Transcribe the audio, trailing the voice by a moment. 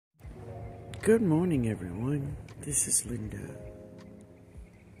Good morning, everyone. This is Linda.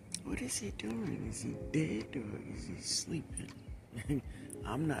 What is he doing? Is he dead or is he sleeping?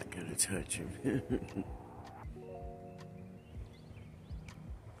 I'm not gonna touch him.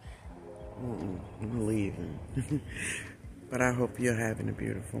 I'm leaving. But I hope you're having a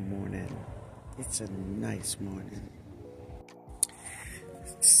beautiful morning. It's a nice morning.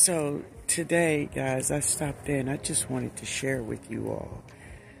 So today, guys, I stopped in. I just wanted to share with you all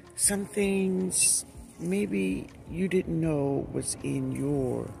some things maybe you didn't know was in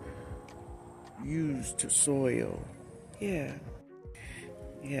your used soil. Yeah,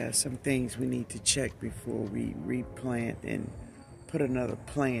 some things we need to check before we replant and put another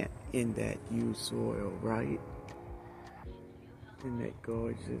plant in that used soil, right? Isn't that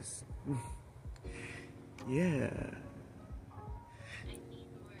gorgeous? Yeah,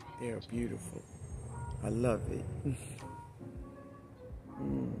 they're beautiful. I love it.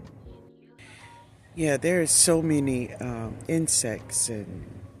 Yeah, there are so many insects and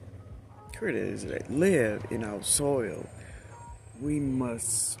critters that live in our soil. We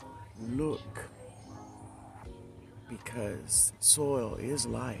must look because soil is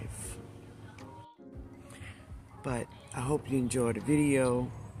life. But I hope you enjoyed the video.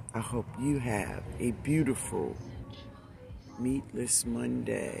 I hope you have a beautiful meatless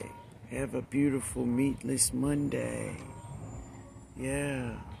Monday. Have a beautiful meatless Monday.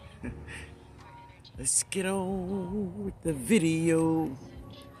 Yeah. Let's get on with the video.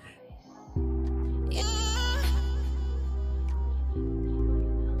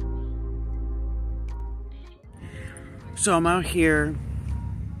 So I'm out here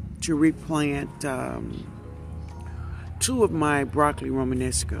to replant two of my broccoli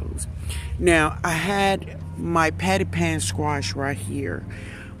romanescos. Now, I had my patty pan squash right here,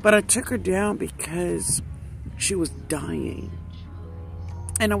 but I took her down because she was dying.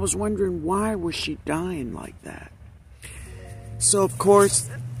 And I was wondering, why was she dying like that? So, of course,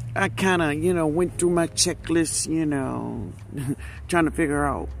 I kind of, went through my checklist, trying to figure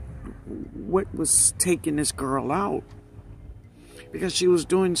out what was taking this girl out, because she was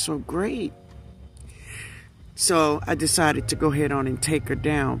doing so great. So I decided to go ahead on and take her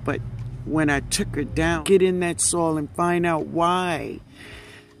down. But when I took her down, get in that soil and find out why.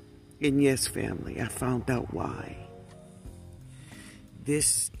 And yes, family, I found out why.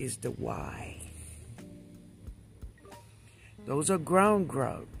 This is the why. Those are ground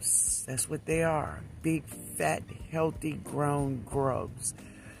grubs. That's what they are. Big, fat, healthy ground grubs.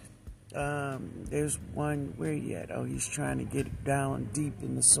 There's one, where he at? Oh, he's trying to get it down deep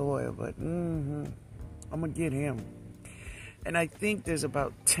in the soil, but I'm gonna get him. And I think there's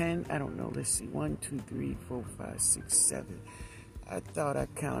about 10, I don't know, let's see, 1, 2, 3, 4, 5, 6, 7. I thought I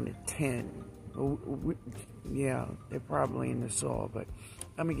counted 10. Yeah, they're probably in the soil, but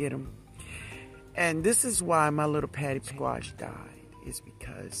I'm gonna get them. And this is why my little patty squash died, is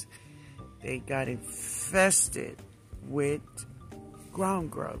because they got infested with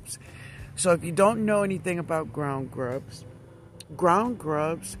ground grubs. So if you don't know anything about ground grubs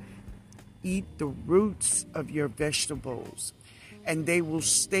eat the roots of your vegetables, and they will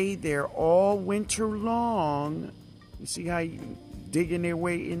stay there all winter long. You see how you digging their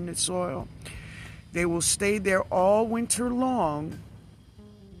way in the soil? They will stay there all winter long,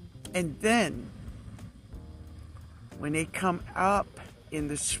 and then when they come up in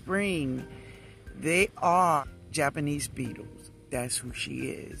the spring, they are Japanese beetles. That's who she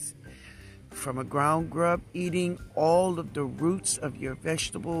is. From a ground grub eating all of the roots of your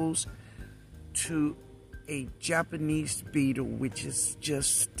vegetables to a Japanese beetle, which is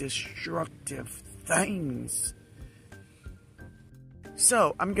just destructive things.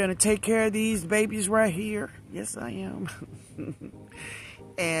 So I'm going to take care of these babies right here. Yes, I am.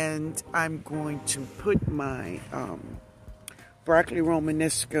 And I'm going to put my broccoli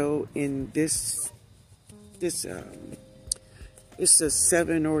romanesco in this it's a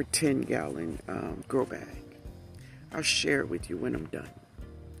 7 or 10 gallon grow bag. I'll share it with you when I'm done.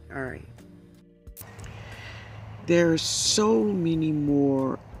 All right. There's so many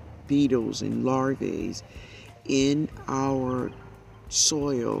more beetles and larvae in our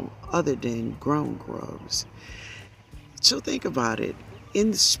soil other than ground grubs. So think about it.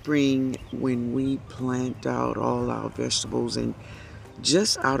 In the spring, when we plant out all our vegetables and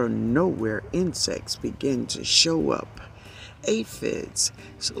just out of nowhere, insects begin to show up. Aphids.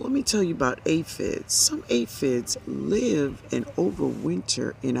 So let me tell you about aphids. Some aphids live and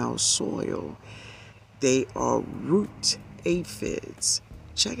overwinter in our soil. They are root aphids.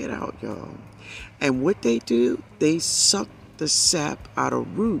 Check it out, y'all. And what they do, they suck the sap out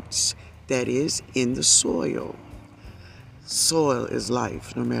of roots that is in the soil. soil is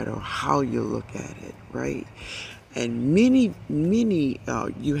life, no matter how you look at it, right? And many,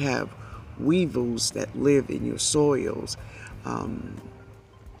 you have weevils that live in your soils,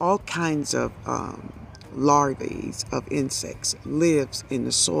 all kinds of larvae of insects lives in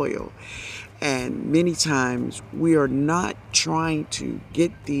the soil. And many times we are not trying to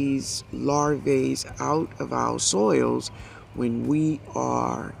get these larvae out of our soils when we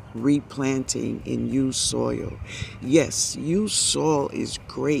are replanting in used soil. Yes, used soil is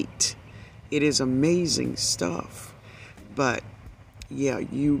great. It is amazing stuff. But yeah,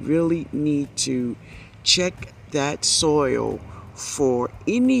 you really need to check that soil for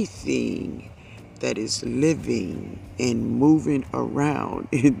anything that is living and moving around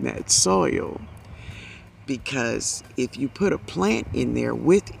in that soil. Because if you put a plant in there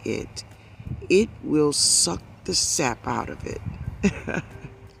with it, it will suck the sap out of it.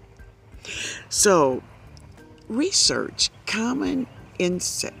 So, research common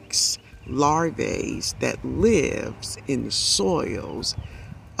insects, larvae that lives in the soils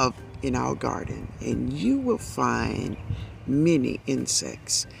in our garden, and you will find many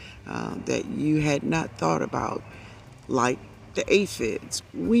insects that you had not thought about, like the aphids.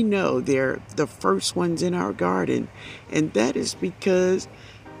 We know they're the first ones in our garden, and that is because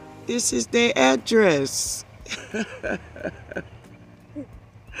this is their address.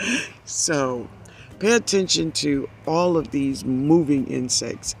 So pay attention to all of these moving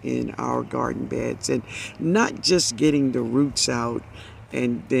insects in our garden beds, and not just getting the roots out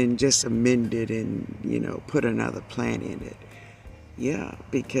and then just amend it and, put another plant in it. Yeah,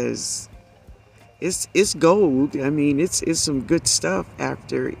 because it's gold. I mean, it's some good stuff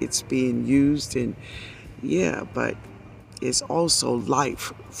after it's being used, and yeah, but it's also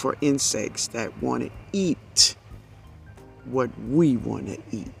life for insects that want to eat what we want to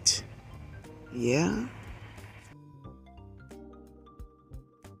eat. Yeah.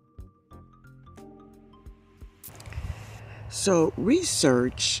 So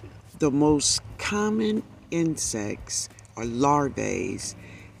research the most common insects or larvae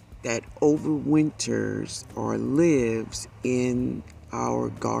that overwinters or lives in our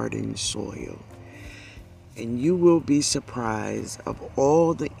garden soil. And you will be surprised of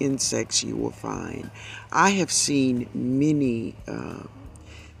all the insects you will find. I have seen many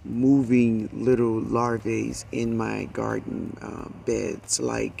moving little larvae in my garden beds.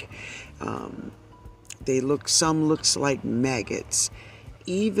 Like some looks like maggots,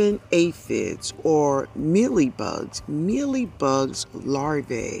 even aphids or mealybugs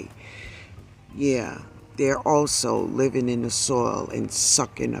larvae. Yeah, they're also living in the soil and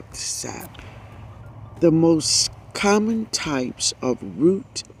sucking up the sap. The most common types of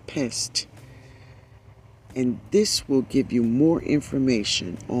root pest, and this will give you more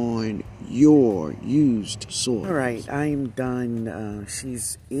information on your used soil. All right, I'm done.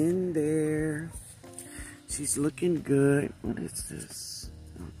 She's in there. She's looking good. What is this?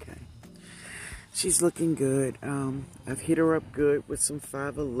 Okay. She's looking good. I've hit her up good with some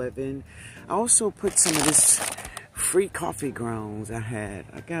 511. I also put some of this free coffee grounds I had.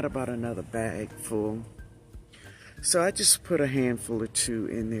 I got about another bag full. So I just put a handful or two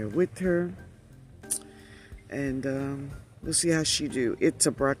in there with her. And we'll see how she do. It's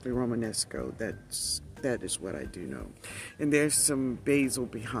a broccoli romanesco. That is what I do know. And there's some basil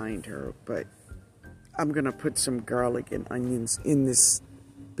behind her, but I'm going to put some garlic and onions in this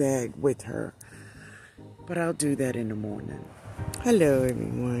bag with her. But I'll do that in the morning. Hello,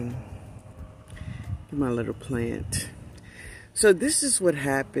 everyone. My little plant. So this is what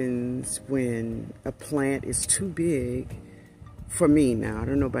happens when a plant is too big for me now. I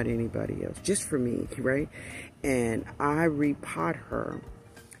don't know about anybody else. Just for me, right? And I repot her.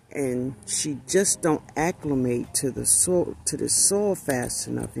 And she just don't acclimate to the soil fast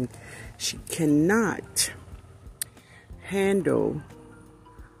enough. And she cannot handle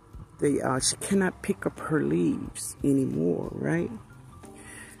she cannot pick up her leaves anymore, right?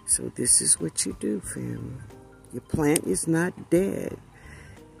 So this is what you do, family. Your plant is not dead.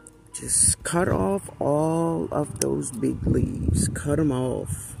 Just cut off all of those big leaves. Cut them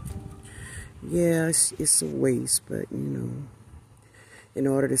off. Yeah, it's a waste, but in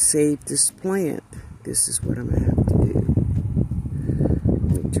order to save this plant, this is what I'm going to have to do.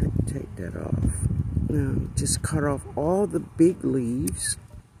 Let me try to take that off. Now, just cut off all the big leaves.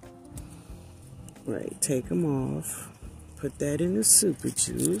 Right, take them off. Put that in the super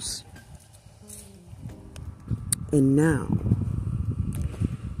juice. And now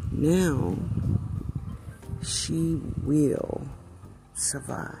she will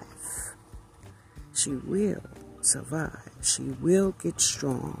survive. She will survive. She will get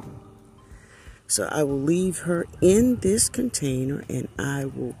strong. So I will leave her in this container and I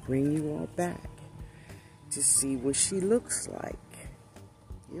will bring you all back to see what she looks like.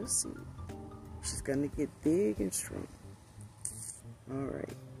 You'll see. She's gonna get big and strong.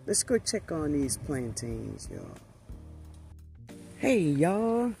 Alright, let's go check on these plantains, y'all. Hey,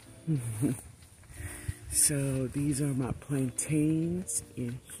 y'all. So these are my plantains,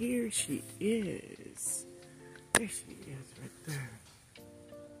 and here she is. There she is, right there.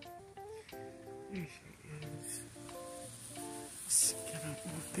 There she is. Let's get up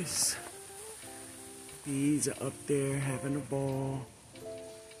with this. Bees are up there having a ball.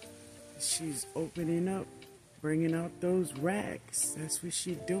 She's opening up, bringing out those racks. That's what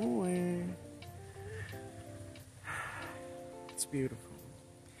she's doing. It's beautiful.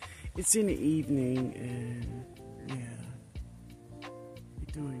 It's in the evening, and yeah,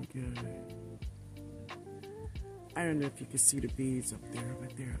 you're doing good. I don't know if you can see the bees up there,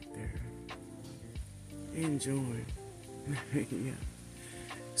 but they're up there. They're enjoying. Yeah.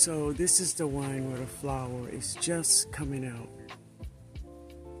 So this is the one where the flower is just coming out.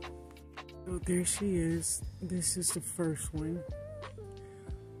 So there she is. This is the first one.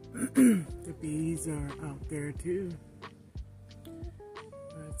 The bees are out there too.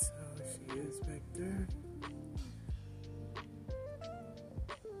 That's how she is back there.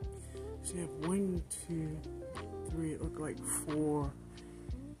 She have 1, 2, 3, it look like 4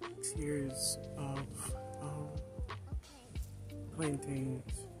 tiers of plantains.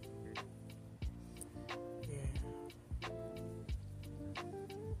 Yeah.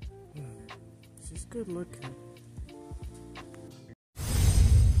 She's good looking.